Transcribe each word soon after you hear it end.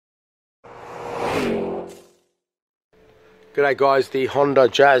G'day guys, the Honda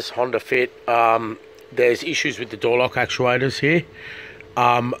Fit. There's issues with the door lock actuators here.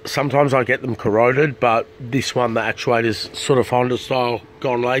 Sometimes I get them corroded, but this one, the actuator's sort of Honda style,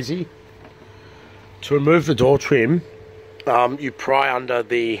 gone lazy. To remove the door trim, you pry under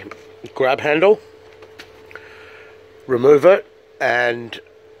the grab handle, remove it, and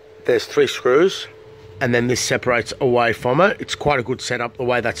there's 3 screws, and then this separates away from it. It's quite a good setup, the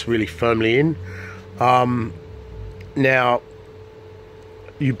way that's really firmly in. Now,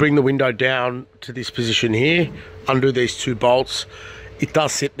 you bring the window down to this position here, undo these 2 bolts. It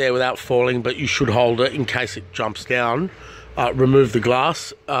does sit there without falling, but you should hold it in case it jumps down. Remove the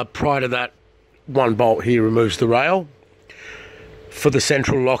glass. Prior to that, 1 bolt here removes the rail. For the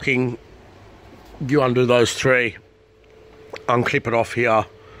central locking, you undo those 3. Unclip it off here.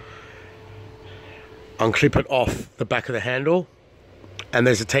 Unclip it off the back of the handle. And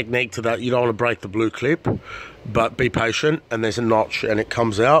there's a technique to that. You don't want to break the blue clip, but be patient. And there's a notch, and it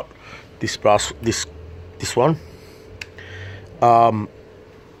comes out. This brass, this one.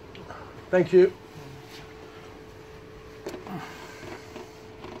 Thank you.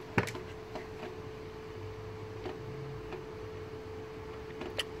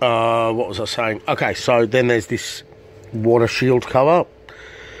 What was I saying? Okay, so then there's this water shield cover.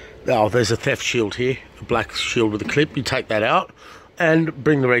 Oh, there's a theft shield here, a black shield with a clip. You take that out and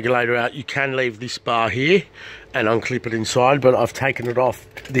bring the regulator out. You can leave this bar here and unclip it inside, but I've taken it off,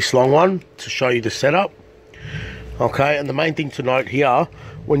 this long one, to show you the setup. Okay, and the main thing to note here,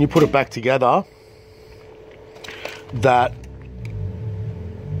 when you put it back together, that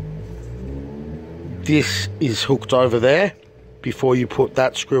this is hooked over there before you put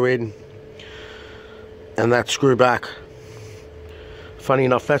that screw in and that screw back. Funny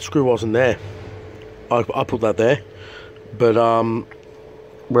enough, that screw wasn't there. I put that there, but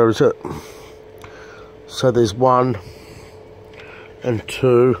where is it? So there's 1 and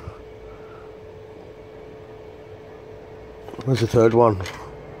 2. Where's the 3rd one?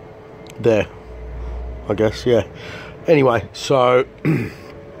 There, I guess, yeah. Anyway, so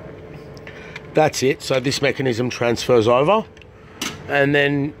that's it. So this mechanism transfers over, and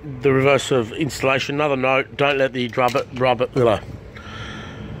then the reverse of installation. Another note: don't let the rubber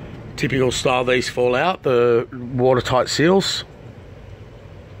typical style these fall out, the watertight seals.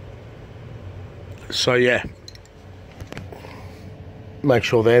 So yeah, make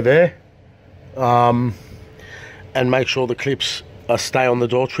sure they're there, and make sure the clips stay on the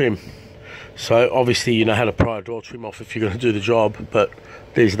door trim. So obviously you know how to pry a door trim off if you're going to do the job, but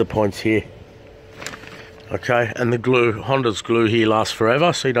these are the points here. Okay, and the glue, Honda's glue here lasts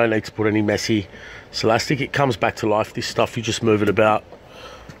forever, so you don't need to put any messy elastic. It comes back to life, this stuff. You just move it about,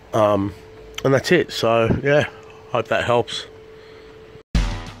 and that's it. So yeah, hope that helps.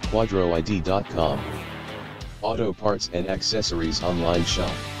 KHODROiD.com, auto parts and accessories online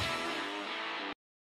shop.